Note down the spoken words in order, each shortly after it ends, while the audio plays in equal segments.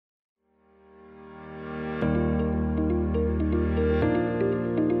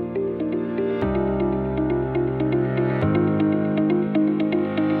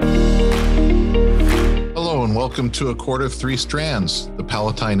Welcome to A Cord of Three Strands, the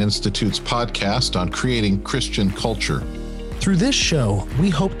Palatine Institute's podcast on creating Christian culture. Through this show, we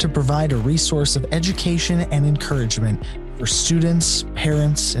hope to provide a resource of education and encouragement for students,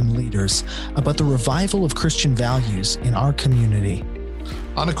 parents, and leaders about the revival of Christian values in our community.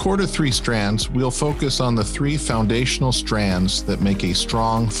 On A Cord of Three Strands, we'll focus on the three foundational strands that make a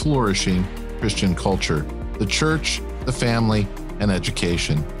strong, flourishing Christian culture: the church, the family, and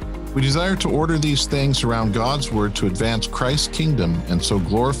education. We desire to order these things around God's word to advance Christ's kingdom and so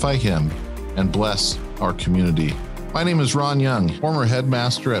glorify Him and bless our community. My name is Ron Young, former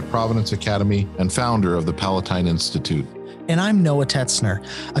headmaster at Providence Academy and founder of the Palatine Institute. And I'm Noah Tetzner,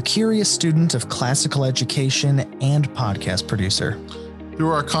 a curious student of classical education and podcast producer.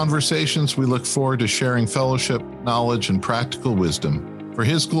 Through our conversations, we look forward to sharing fellowship, knowledge, and practical wisdom for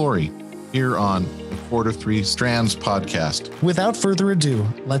His glory here on the Cord of Three Strands podcast. Without further ado,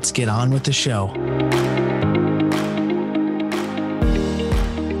 let's get on with the show.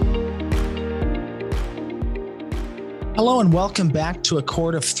 Hello and welcome back to A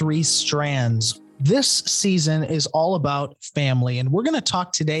Cord of Three Strands. This season is all about family, and we're going to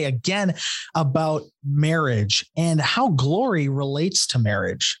talk today again about marriage and how glory relates to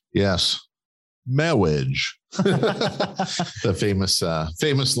marriage. Yes. Marriage. The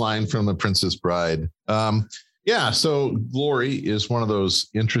famous line from The Princess Bride. So glory is one of those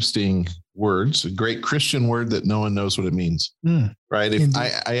interesting words, a great Christian word that no one knows what it means, right? If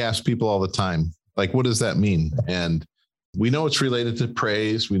I ask people all the time, like, what does that mean? And we know it's related to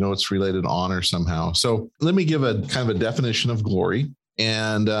praise. We know it's related to honor somehow. So let me give a kind of a definition of glory.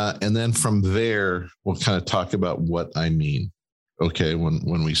 And then from there, we'll kind of talk about what I mean. Okay.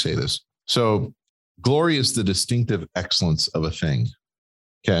 When we say this. So glory is the distinctive excellence of a thing.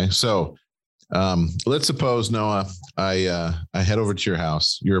 Okay. So let's suppose, Noah, I head over to your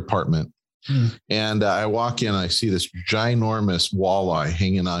house, your apartment, and I walk in and I see this ginormous walleye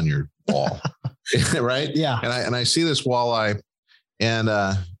hanging on your wall. Right? Yeah. And I see this walleye and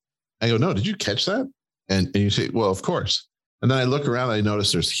I go, no, did you catch that? And you say, well, of course. And then I look around and I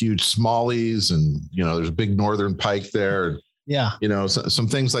notice there's huge smallies and, there's a big northern pike there. Yeah. Some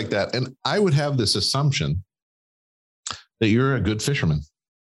things like that. And I would have this assumption that you're a good fisherman.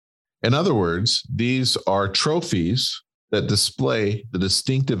 In other words, these are trophies that display the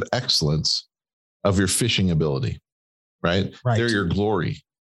distinctive excellence of your fishing ability, right? They're your glory.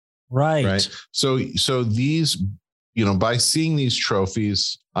 Right. So these, by seeing these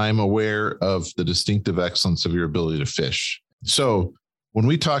trophies, I'm aware of the distinctive excellence of your ability to fish. So when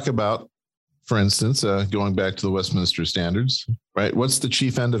we talk about, for instance, going back to the Westminster Standards, right? What's the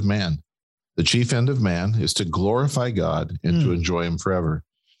chief end of man? The chief end of man is to glorify God and to enjoy Him forever.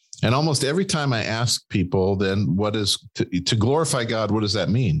 And almost every time I ask people, then what is to glorify God? What does that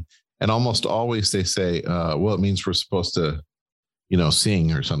mean? And almost always they say, well, it means we're supposed to,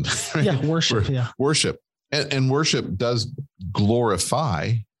 sing or something. Right? Yeah, worship. Worship. And worship does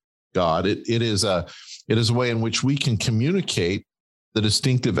glorify God. It is a way in which we can communicate the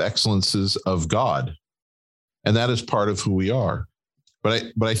distinctive excellences of God. And that is part of who we are.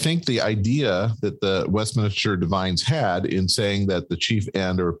 But I think the idea that the Westminster Divines had in saying that the chief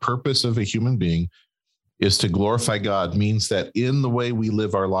end or purpose of a human being is to glorify God means that in the way we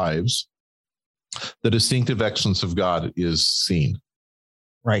live our lives, the distinctive excellence of God is seen.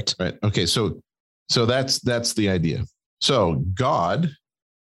 Right. Okay. So that's the idea. So God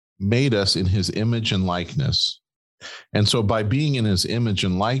made us in His image and likeness. And so by being in His image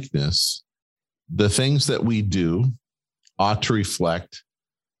and likeness, the things that we do ought to reflect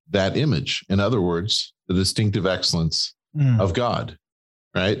that image. In other words, the distinctive excellence of God.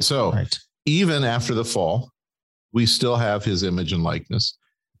 Right. So even after the fall, we still have His image and likeness.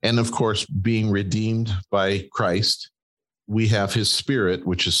 And of course, being redeemed by Christ, we have His Spirit,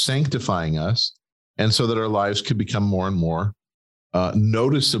 which is sanctifying us. And so that our lives could become more and more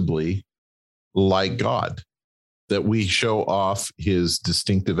noticeably like God, that we show off His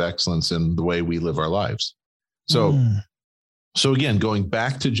distinctive excellence in the way we live our lives. So again, going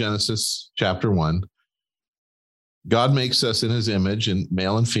back to Genesis chapter 1, God makes us in His image, and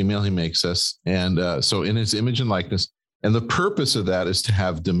male and female He makes us. And so in His image and likeness. And the purpose of that is to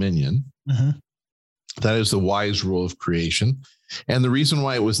have dominion. That is the wise rule of creation. And the reason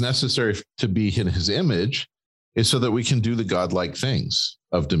why it was necessary to be in His image is so that we can do the godlike things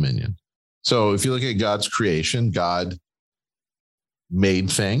of dominion. So if you look at God's creation, God made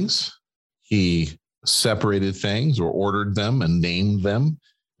things. He separated things or ordered them and named them.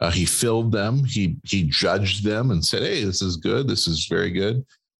 He filled them. He judged them and said, hey, this is good. This is very good.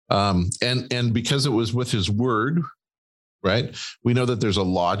 And because it was with His word, right? We know that there's a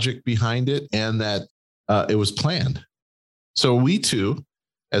logic behind it, and that It was planned. So we too,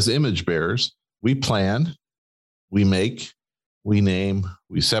 as image bearers, we plan, we make, we name,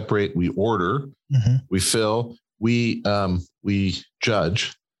 we separate, we order, we fill, we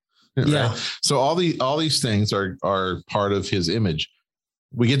judge. Yeah. Right? So all these things are part of his image.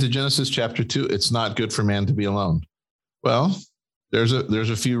 We get to Genesis chapter 2. It's not good for man to be alone. Well, there's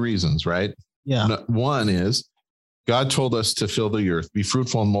a few reasons, right? Yeah. One is God told us to fill the earth, be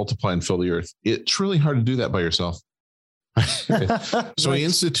fruitful and multiply and fill the earth. It's really hard to do that by yourself. So he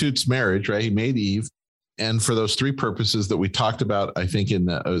institutes marriage, right? He made Eve. And for those three purposes that we talked about, I think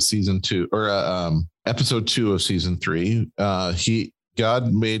in season 2 or episode 2 of season 3,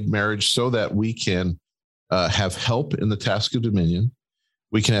 God made marriage so that we can have help in the task of dominion.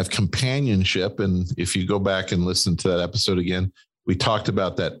 We can have companionship. And if you go back and listen to that episode again, we talked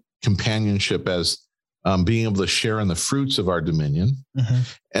about that companionship as being able to share in the fruits of our dominion.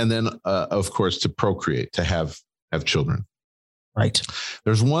 And then, of course, to procreate, to have children. Right.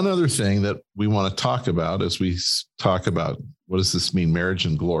 There's one other thing that we want to talk about as we talk about what does this mean, marriage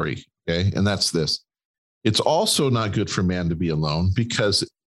and glory. Okay. And that's this. It's also not good for man to be alone because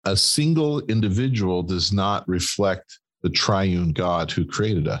a single individual does not reflect the triune God who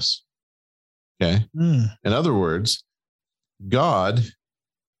created us. Okay. In other words, God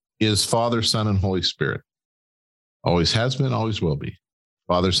is Father, Son, and Holy Spirit. Always has been, always will be.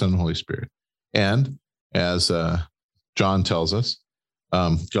 Father, Son, and Holy Spirit. And as John tells us,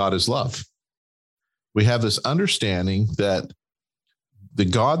 God is love. We have this understanding that the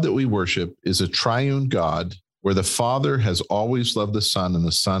God that we worship is a triune God where the Father has always loved the Son and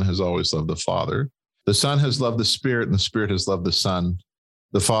the Son has always loved the Father. The Son has loved the Spirit and the Spirit has loved the Son.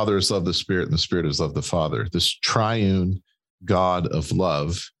 The Father has loved the Spirit and the Spirit has loved the Father. This triune God of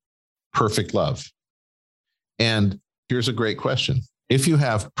love, perfect love. And here's a great question. If you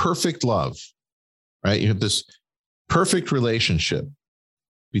have perfect love, right, you have this perfect relationship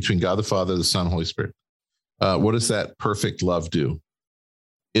between God the Father, the Son, Holy Spirit. What does that perfect love do?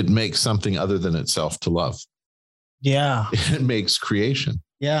 It makes something other than itself to love. Yeah. It makes creation.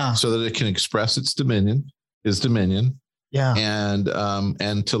 Yeah. So that it can express its dominion, his dominion. Yeah. And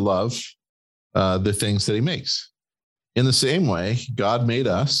to love the things that he makes. In the same way, God made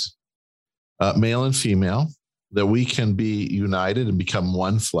us male and female, that we can be united and become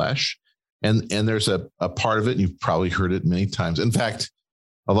one flesh. And there's a part of it, and you've probably heard it many times. In fact,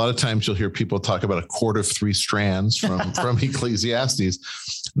 a lot of times you'll hear people talk about a cord of 3 strands from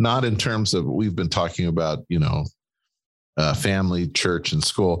Ecclesiastes, not in terms of we've been talking about, family, church, and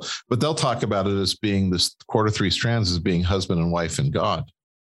school, but they'll talk about it as being this cord of 3 strands as being husband and wife and God,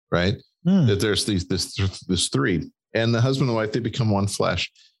 right? That there's this 3, and the husband and wife, they become one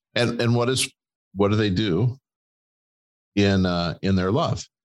flesh. And what do they do in their love?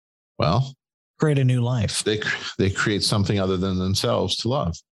 Well, create a new life. They create something other than themselves to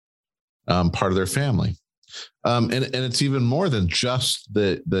love, part of their family. And it's even more than just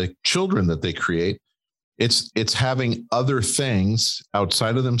the children that they create. It's having other things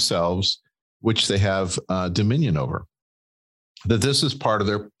outside of themselves, which they have dominion over. That this is part of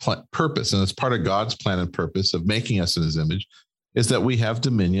their purpose, and it's part of God's plan and purpose of making us in his image, is that we have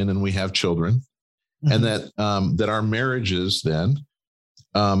dominion and we have children, and that our marriages then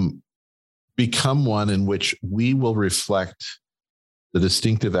become one in which we will reflect the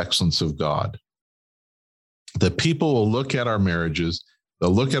distinctive excellence of God. That people will look at our marriages,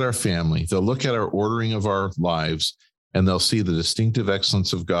 they'll look at our family, they'll look at our ordering of our lives, and they'll see the distinctive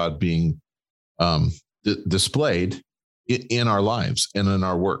excellence of God being displayed in our lives and in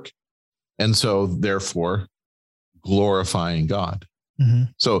our work. And so therefore glorifying God.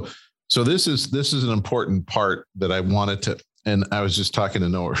 So this is an important part that I wanted to, and I was just talking to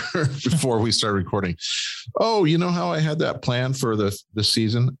Noah before we started recording. Oh, you know how I had that plan for this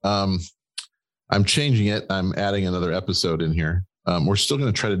season? I'm changing it. I'm adding another episode in here. We're still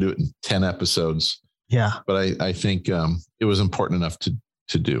going to try to do it in 10 episodes. Yeah. But I think it was important enough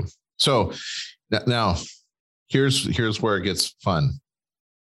to do. So now here's where it gets fun.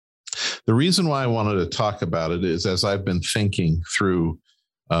 The reason why I wanted to talk about it is as I've been thinking through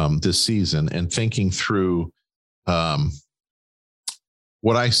this season and thinking through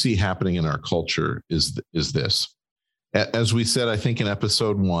what I see happening in our culture is this. As we said, I think in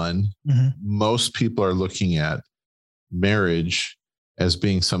episode 1, most people are looking at marriage as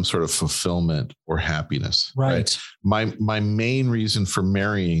being some sort of fulfillment or happiness. Right. My main reason for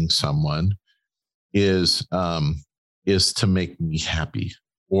marrying someone is to make me happy,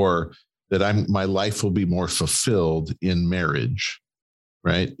 or that my life will be more fulfilled in marriage.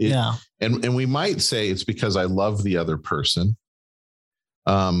 Right. Yeah. And we might say it's because I love the other person.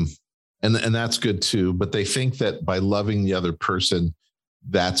 And that's good too. But they think that by loving the other person,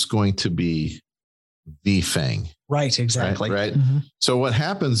 that's going to be the thing. Right. Exactly. Right. So what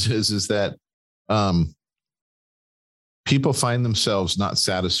happens is that people find themselves not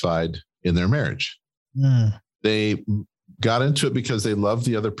satisfied in their marriage. They got into it because they love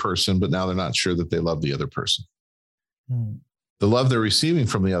the other person, but now they're not sure that they love the other person. The love they're receiving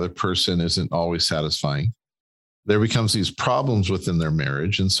from the other person isn't always satisfying. There becomes these problems within their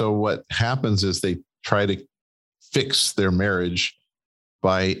marriage. And so what happens is they try to fix their marriage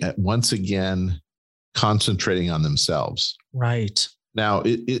by once again concentrating on themselves. Right. Now,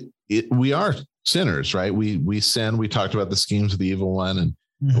 we are sinners, right? We sin. We talked about the schemes of the evil one, and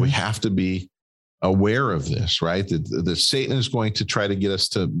we have to be aware of this, right? That Satan is going to try to get us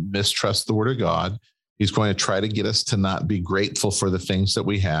to mistrust the word of God. He's going to try to get us to not be grateful for the things that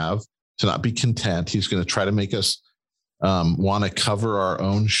we have, to not be content. He's going to try to make us want to cover our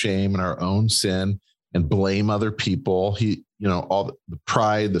own shame and our own sin and blame other people. All the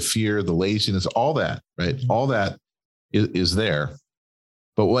pride, the fear, the laziness, all that, right? All that is there.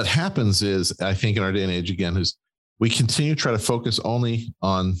 But what happens is, I think in our day and age, again, is we continue to try to focus only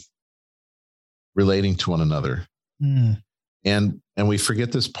on relating to one another. And we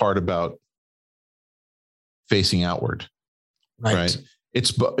forget this part about facing outward, right?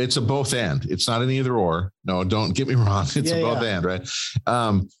 It's a both and. It's not an either or. No, don't get me wrong. It's a both and, right?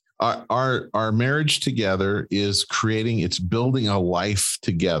 Our marriage together is it's building a life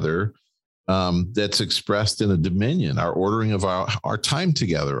together that's expressed in a dominion, our ordering of our time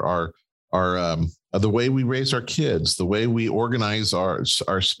together, our the way we raise our kids, the way we organize our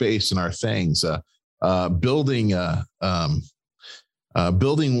space and our things, building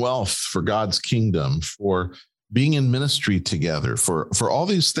wealth for God's kingdom, for being in ministry together, for all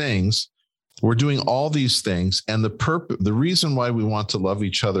these things. We're doing all these things. And the reason why we want to love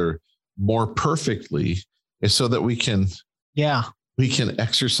each other more perfectly is so that we can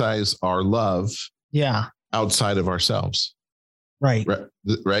exercise our love outside of ourselves. Right.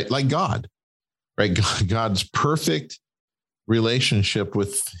 Like God, right? God's perfect relationship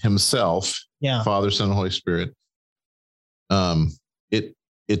with himself, Father, Son, and Holy Spirit. It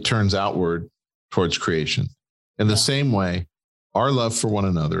turns outward towards creation. In the same way, our love for one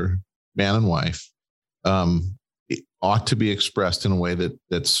another, man and wife, it ought to be expressed in a way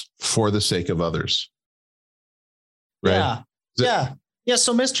that's for the sake of others. Right? Yeah.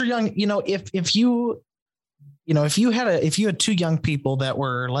 So, Mr. Young, if you had two young people that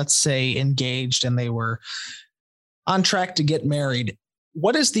were, let's say, engaged and they were on track to get married,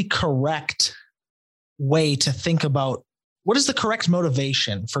 what is the correct way to think about? What is the correct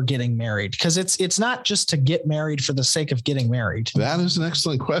motivation for getting married? Because it's not just to get married for the sake of getting married. That is an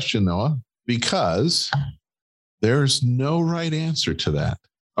excellent question, Noah, because there's no right answer to that.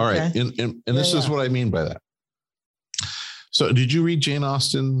 All right. And this is what I mean by that. So did you read Jane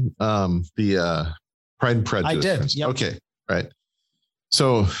Austen, the Pride and Prejudice? I did. Yep. Okay. Right.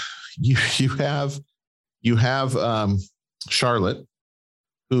 So you have Charlotte,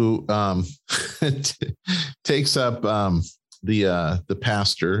 who takes up the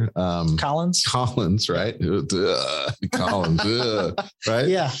pastor Collins, right? Collins, right?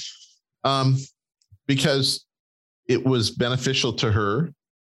 Yeah. Because it was beneficial to her.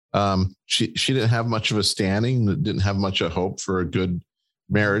 She didn't have much of a standing, didn't have much of hope for a good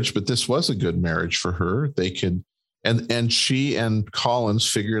marriage, but this was a good marriage for her. They could, and she and Collins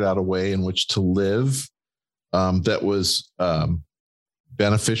figured out a way in which to live that was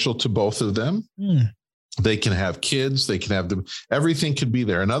beneficial to both of them. They can have kids, they can have them, everything could be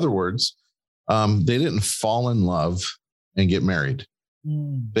there. In other words, they didn't fall in love and get married.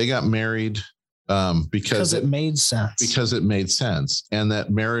 They got married because it made sense. Because it made sense. And that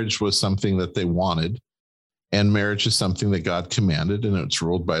marriage was something that they wanted. And marriage is something that God commanded, and it's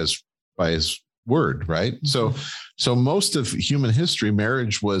ruled by his word, right? So most of human history,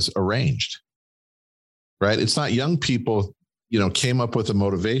 marriage was arranged, right? It's not young people, came up with a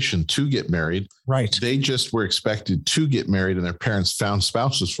motivation to get married. Right. They just were expected to get married, and their parents found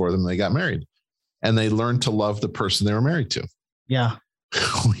spouses for them. And they got married, and they learned to love the person they were married to. Yeah.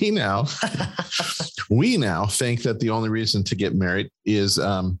 We now think that the only reason to get married is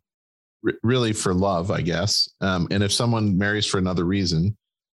really for love, I guess. And if someone marries for another reason,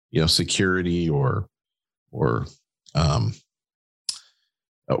 security or wealth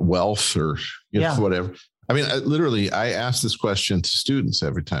or whatever. I mean, literally, I ask this question to students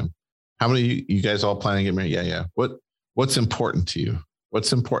every time. How many of you guys all planning to get married? Yeah. What's important to you?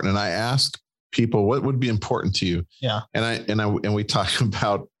 What's important? And I ask people, what would be important to you? Yeah. And we talk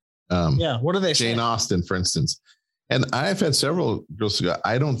about what do they Jane say? Austen, for instance. And I've had several girls who go,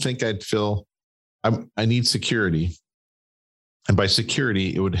 I don't think I'd feel I need security. And by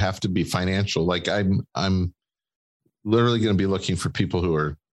security, it would have to be financial. Like I'm literally going to be looking for people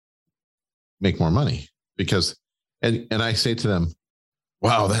who make more money because, and I say to them,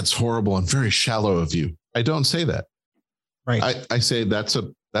 wow, that's horrible and very shallow of you. I don't say that. Right. I say that's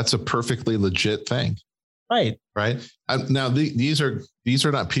a perfectly legit thing. Right. Right. Now these are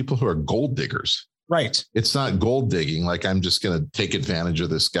not people who are gold diggers. Right. It's not gold digging. Like I'm just going to take advantage of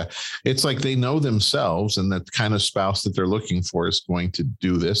this guy. It's like they know themselves and that kind of spouse that they're looking for is going to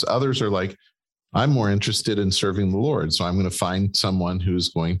do this. Others are like, I'm more interested in serving the Lord. So I'm going to find someone who's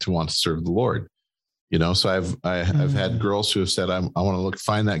going to want to serve the Lord. So I've had girls who have said, I want to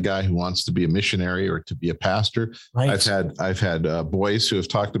find that guy who wants to be a missionary or to be a pastor. Right. I've had boys who have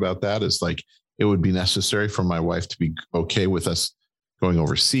talked about that as like, it would be necessary for my wife to be okay with us going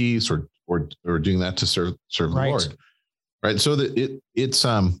overseas or doing that to serve the Lord. Right. So that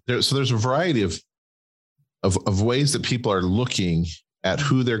there's a variety of ways that people are looking at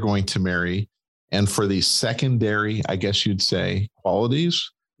who they're going to marry. And for these secondary, I guess you'd say,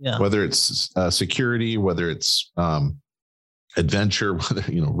 qualities, whether it's security, whether it's adventure, whether,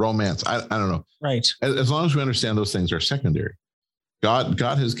 romance, I don't know. Right. As long as we understand those things are secondary. God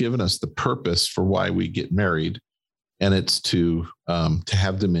has given us the purpose for why we get married. And it's to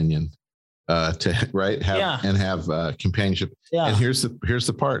have dominion, and have companionship. Yeah. And here's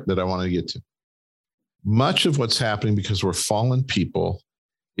the part that I want to get to. Much of what's happening because we're fallen people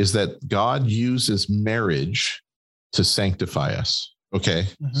is that God uses marriage to sanctify us. Okay.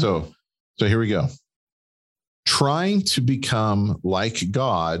 Mm-hmm. So here we go. Trying to become like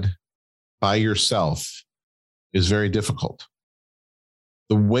God by yourself is very difficult.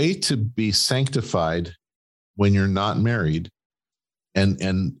 The way to be sanctified when you're not married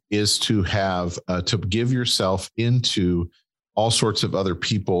and is to have to give yourself into all sorts of other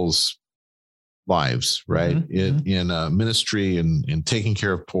people's lives, right? Mm-hmm. In ministry and in taking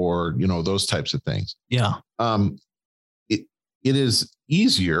care of poor, those types of things. Yeah. It is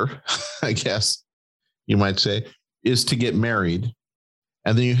easier, I guess you might say, is to get married.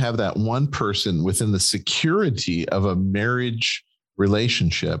 And then you have that one person within the security of a marriage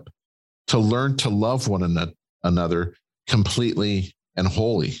relationship to learn to love one another completely and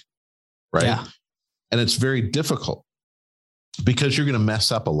wholly. Right. Yeah. And it's very difficult because you're going to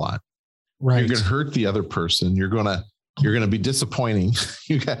mess up a lot. Right. You're going to hurt the other person. You're going to be disappointing.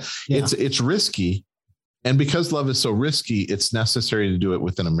 It's risky. And because love is so risky, it's necessary to do it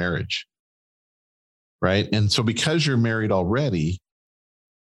within a marriage. Right. And so because you're married already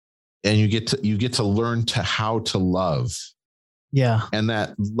and you get to learn how to love. Yeah. And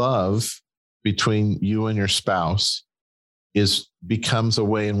that love between you and your spouse becomes a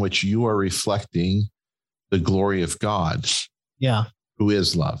way in which you are reflecting the glory of God. Yeah. Who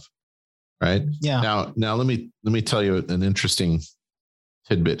is love. Right. Yeah. Now let me tell you an interesting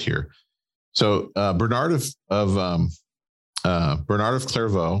tidbit here. So Bernard of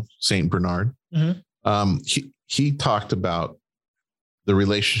Clairvaux, Saint Bernard, mm-hmm. He talked about the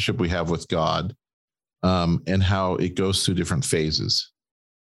relationship we have with God and how it goes through different phases.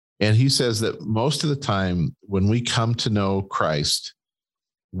 And he says that most of the time when we come to know Christ,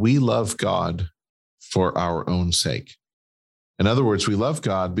 we love God for our own sake. In other words, we love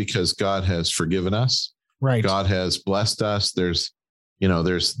God because God has forgiven us. Right. God has blessed us. There's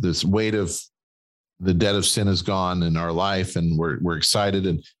this weight of the debt of sin is gone in our life, and we're excited,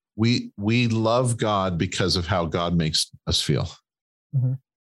 and we love God because of how God makes us feel. Mm-hmm.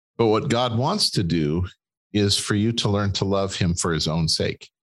 But what God wants to do is for you to learn to love him for his own sake.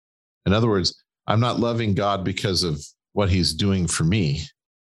 In other words, I'm not loving God because of what he's doing for me.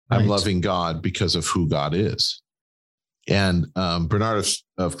 Right. I'm loving God because of who God is. And Bernard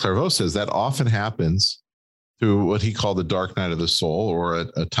of Clairvaux says that often happens through what he called the dark night of the soul, or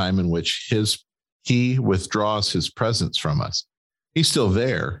a time in which he withdraws his presence from us. He's still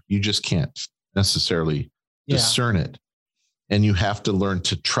there. You just can't necessarily discern it. And you have to learn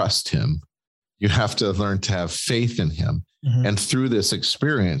to trust him. You have to learn to have faith in him. Mm-hmm. And through this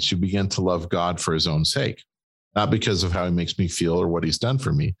experience, you begin to love God for his own sake, not because of how he makes me feel or what he's done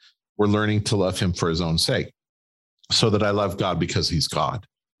for me. We're learning to love him for his own sake, so that I love God because he's God.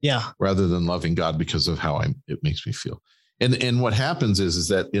 Yeah. Rather than loving God because of how it makes me feel. And what happens is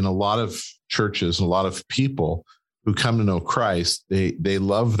that in a lot of churches, a lot of people who come to know Christ, they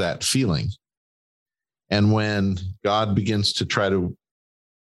love that feeling. And when God begins to try to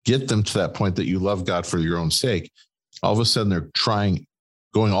get them to that point that you love God for your own sake, all of a sudden they're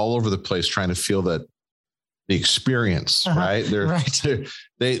going all over the place, trying to feel that the experience, right? Right.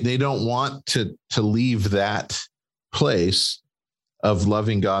 They don't want to leave that place of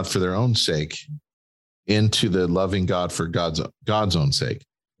loving God for their own sake into the loving God for God's own sake.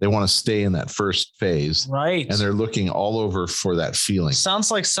 They want to stay in that first phase. Right. And they're looking all over for that feeling.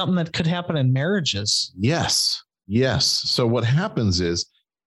 Sounds like something that could happen in marriages. Yes. Yes. So what happens is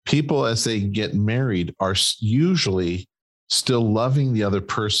people, as they get married, are usually still loving the other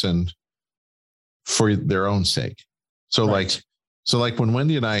person for their own sake. So Right. like when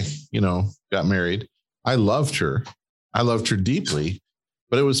Wendy and I, got married, I loved her. I loved her deeply,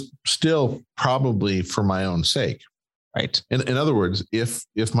 but it was still probably for my own sake. Right. In other words, if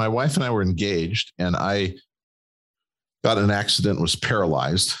my wife and I were engaged and I got in an accident, was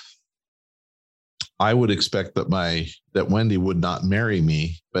paralyzed, I would expect that Wendy would not marry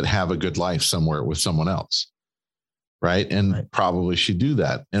me, but have a good life somewhere with someone else. Right. And probably she'd do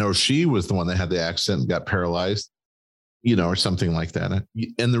that. And or she was the one that had the accident and got paralyzed, or something like that.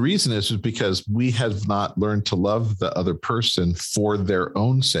 And the reason is because we have not learned to love the other person for their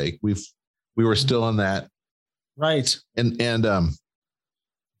own sake. We were still in that. Right. And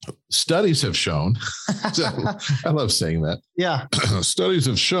studies have shown, I love saying that. Yeah. Studies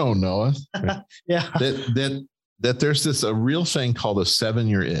have shown, Noah, Yeah. that there's a real thing called a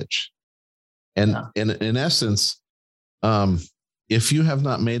 7-year itch. And in essence, if you have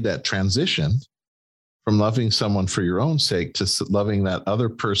not made that transition from loving someone for your own sake to loving that other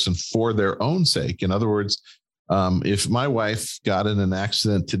person for their own sake. In other words, if my wife got in an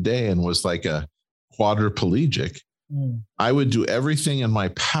accident today and was like a quadriplegic, I would do everything in my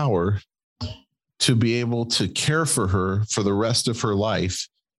power to be able to care for her for the rest of her life,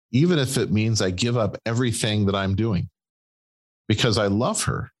 even if it means I give up everything that I'm doing, because I love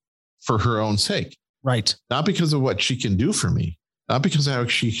her for her own sake. Right. Not because of what she can do for me, not because of how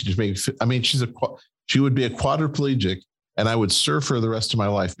she could make. I mean, she would be a quadriplegic, and I would serve her the rest of my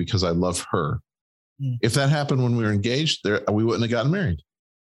life because I love her. If that happened when we were engaged, we wouldn't have gotten married.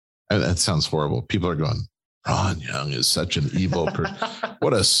 And that sounds horrible. People are going, Ron Young is such an evil person.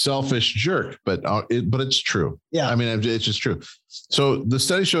 What a selfish jerk. But it's true. Yeah. I mean, it's just true. So the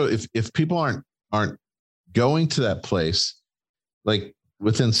studies show if people aren't going to that place, like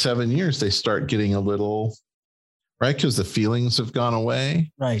within 7 years, they start getting a little, right? Because the feelings have gone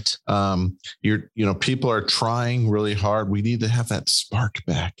away. Right. People are trying really hard. We need to have that spark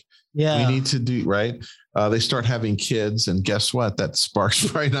back. Yeah. We need to do right. They start having kids, and guess what? That spark's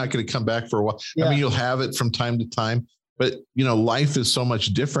probably not going to come back for a while. Yeah. I mean, you'll have it from time to time, but life is so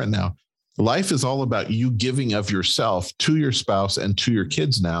much different now. Life is all about you giving of yourself to your spouse and to your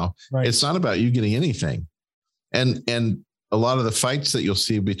kids now. Right. It's not about you getting anything. And a lot of the fights that you'll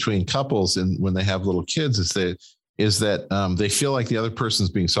see between couples and when they have little kids is that they feel like the other person's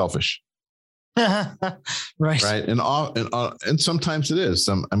being selfish. Right. And sometimes it is.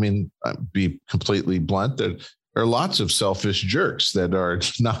 Be completely blunt. There are lots of selfish jerks that are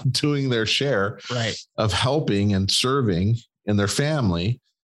not doing their share of helping and serving in their family.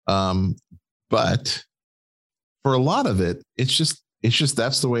 But for a lot of it, it's just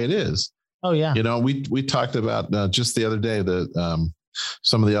that's the way it is. Oh yeah. We talked about just the other day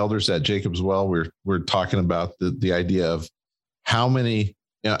some of the elders at Jacob's Well. We're talking about the idea of how many.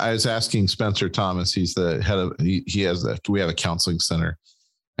 I was asking Spencer Thomas, he's the head of, we have a counseling center.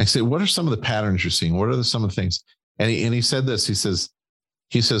 I said, what are some of the patterns you're seeing? What are some of the things? And he said this, he says,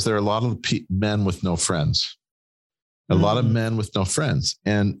 there are a lot of men with no friends, a lot of men with no friends.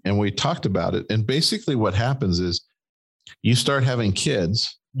 And we talked about it. And basically what happens is you start having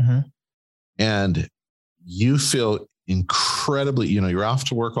kids and you feel incredibly, you're off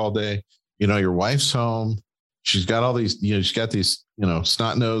to work all day, your wife's home. She's got all these, she's got these,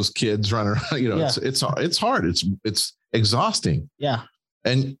 snot-nosed kids running around, it's hard. It's exhausting. Yeah.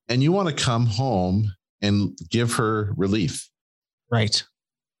 And you want to come home and give her relief. Right.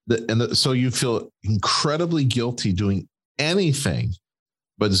 So you feel incredibly guilty doing anything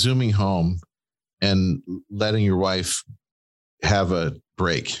but zooming home and letting your wife have a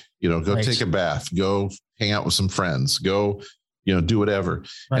break, go take a bath, go hang out with some friends, go, do whatever.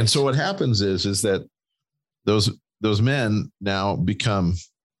 Right. And so what happens is that those men now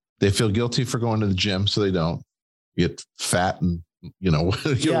they feel guilty for going to the gym, so they don't get fat and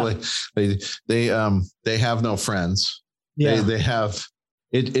they have no friends. Yeah. They have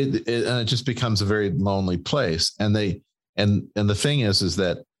it and it just becomes a very lonely place. And the thing is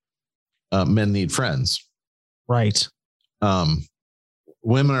that men need friends. Right.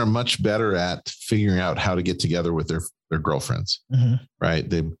 Women are much better at figuring out how to get together with their girlfriends. Right.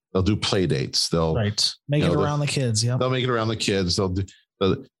 They'll do play dates. They'll make it around the kids. Yeah. They'll make it around the kids. They'll do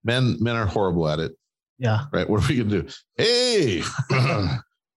men are horrible at it. Yeah. Right. What are we going to do? Hey,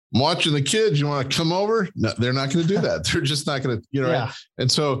 I'm watching the kids. You want to come over? No, they're not going to do that. They're just not going to, Yeah. Right?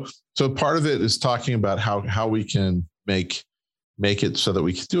 And so part of it is talking about how we can make it so that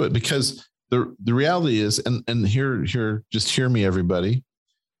we can do it, because the reality is, and here, just hear me, everybody.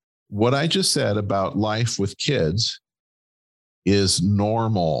 What I just said about life with kids is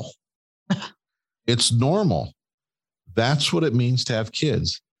normal. It's normal. That's what it means to have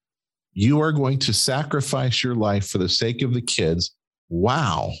kids. You are going to sacrifice your life for the sake of the kids.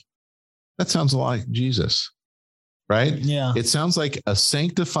 Wow. That sounds a lot like Jesus, right? Yeah. It sounds like a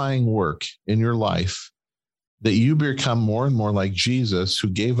sanctifying work in your life that you become more and more like Jesus, who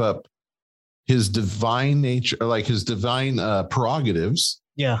gave up his divine nature, or like his divine prerogatives,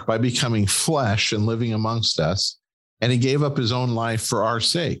 by becoming flesh and living amongst us. And he gave up his own life for our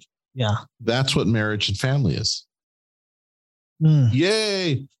sake. Yeah. That's what marriage and family is.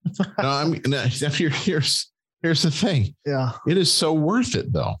 Yay. Here's the thing. Yeah. It is so worth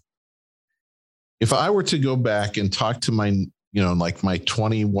it, though. If I were to go back and talk to my, like my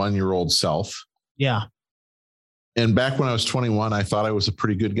 21-year-old self. Yeah. And back when I was 21, I thought I was a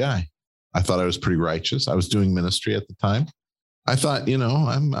pretty good guy. I thought I was pretty righteous. I was doing ministry at the time. I thought,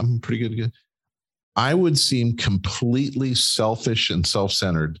 I'm pretty good. I would seem completely selfish and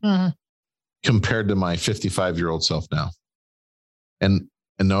self-centered compared to my 55-year-old self now. And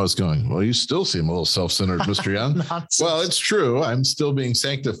Noah's going, well, you still seem a little self-centered, Mr. Young. Well, it's true. I'm still being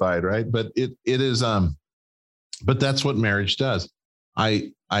sanctified, right? But it is, but that's what marriage does.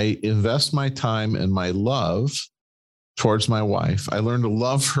 I invest my time and my love towards my wife. I learn to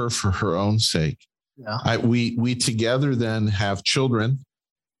love her for her own sake. Yeah. We together then have children,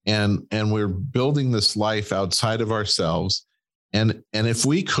 and we're building this life outside of ourselves. And if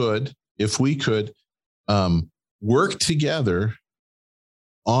we could work together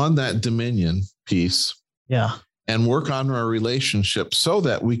on that dominion piece, and work on our relationship so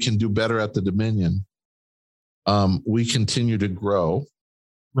that we can do better at the dominion, we continue to grow.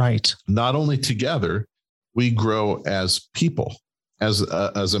 Right. Not only together, we grow as people, as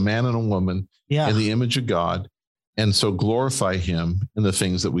a man and a woman in the image of God, and so glorify him in the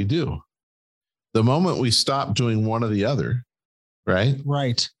things that we do. The moment we stop doing one or the other, right,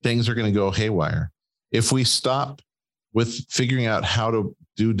 things are going to go haywire. If we stop with figuring out how to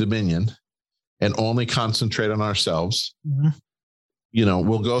do dominion and only concentrate on ourselves,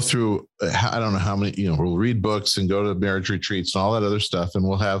 we'll go through, I don't know how many, we'll read books and go to marriage retreats and all that other stuff. And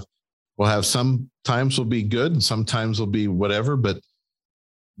we'll have sometimes will be good and sometimes will be whatever, but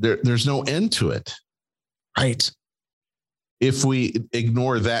there's no end to it. Right. If we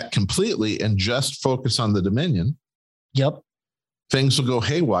ignore that completely and just focus on the dominion, things will go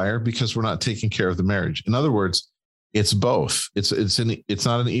haywire because we're not taking care of the marriage. In other words, it's both. It's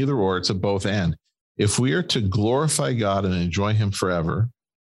not an either or, it's a both and. If we are to glorify God and enjoy him forever,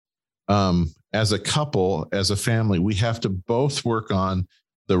 as a couple, as a family, we have to both work on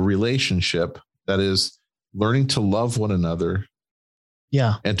the relationship, that is learning to love one another,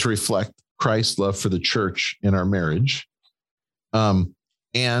 and to reflect Christ's love for the church in our marriage,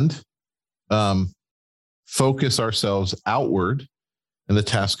 and focus ourselves outward in the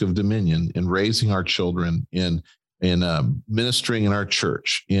task of dominion, in raising our children, in ministering in our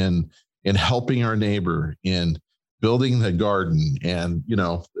church, in helping our neighbor, in building the garden, and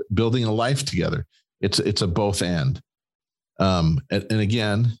building a life together. It's a both and. And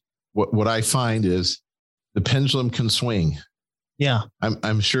again, what I find is the pendulum can swing. Yeah,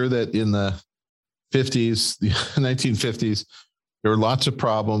 I'm sure that in the 50s, the 1950s, there were lots of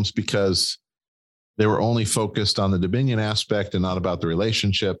problems because they were only focused on the dominion aspect and not about the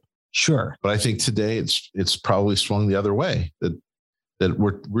relationship. Sure. But I think today it's probably swung the other way, that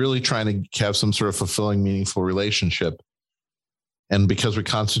we're really trying to have some sort of fulfilling, meaningful relationship. And because we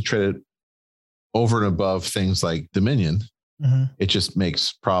concentrated over and above things like dominion, it just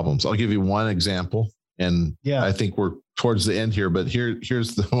makes problems. I'll give you one example. And I think we're towards the end here, but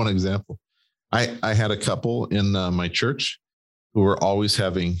here's the one example. I had a couple in my church who were always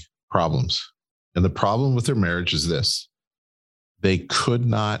having problems. And the problem with their marriage is this: they could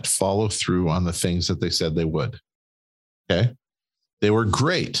not follow through on the things that they said they would. Okay. They were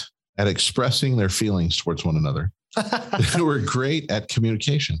great at expressing their feelings towards one another. They were great at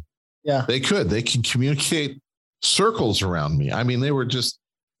communication. Yeah. They can communicate circles around me. I mean, they were just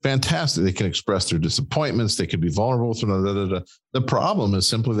fantastic. They can express their disappointments. They could be vulnerable with one another. The problem is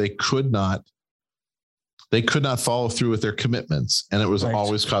simply they could not follow through with their commitments, and it was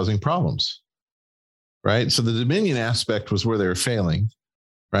always causing problems. Right. So the dominion aspect was where they were failing,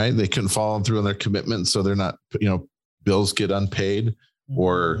 right? They couldn't follow through on their commitments. So they're not, bills get unpaid,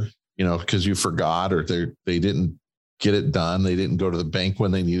 or, because you forgot, or they didn't get it done. They didn't go to the bank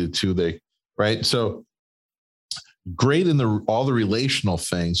when they needed to. Right. So great in all the relational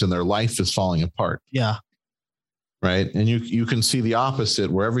things, and their life is falling apart. Yeah. Right. And you can see the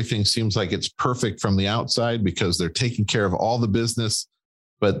opposite, where everything seems like it's perfect from the outside because they're taking care of all the business,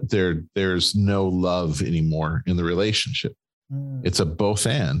 but there's no love anymore in the relationship. It's a both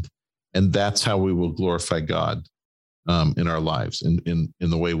and that's how we will glorify God in our lives, in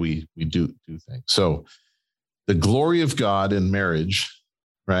the way we do things. So the glory of God in marriage,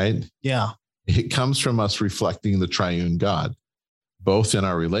 right? Yeah. It comes from us reflecting the triune God, both in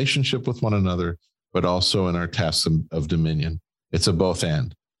our relationship with one another, but also in our tasks of dominion. It's a both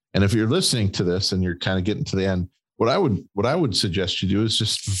and. And if you're listening to this and you're kind of getting to the end, what I would suggest you do is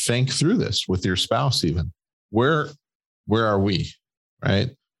just think through this with your spouse. Even where are we, right?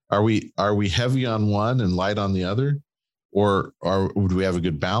 Are we heavy on one and light on the other, or do we have a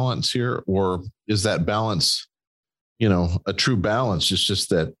good balance here, or is that balance, a true balance? It's just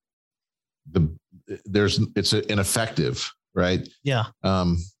that it's ineffective, right? Yeah.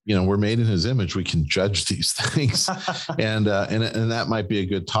 We're made in His image. We can judge these things, and that might be a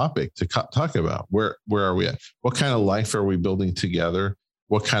good topic to talk about. Where are we at? What kind of life are we building together?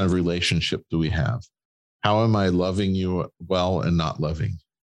 What kind of relationship do we have? How am I loving you well and not loving?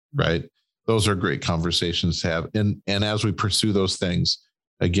 Right? Those are great conversations to have. And as we pursue those things,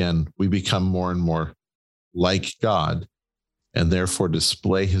 again, we become more and more like God, and therefore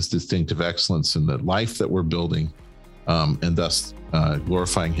display His distinctive excellence in the life that we're building, and thus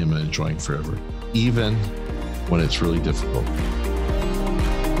glorifying Him and enjoying forever, even when it's really difficult.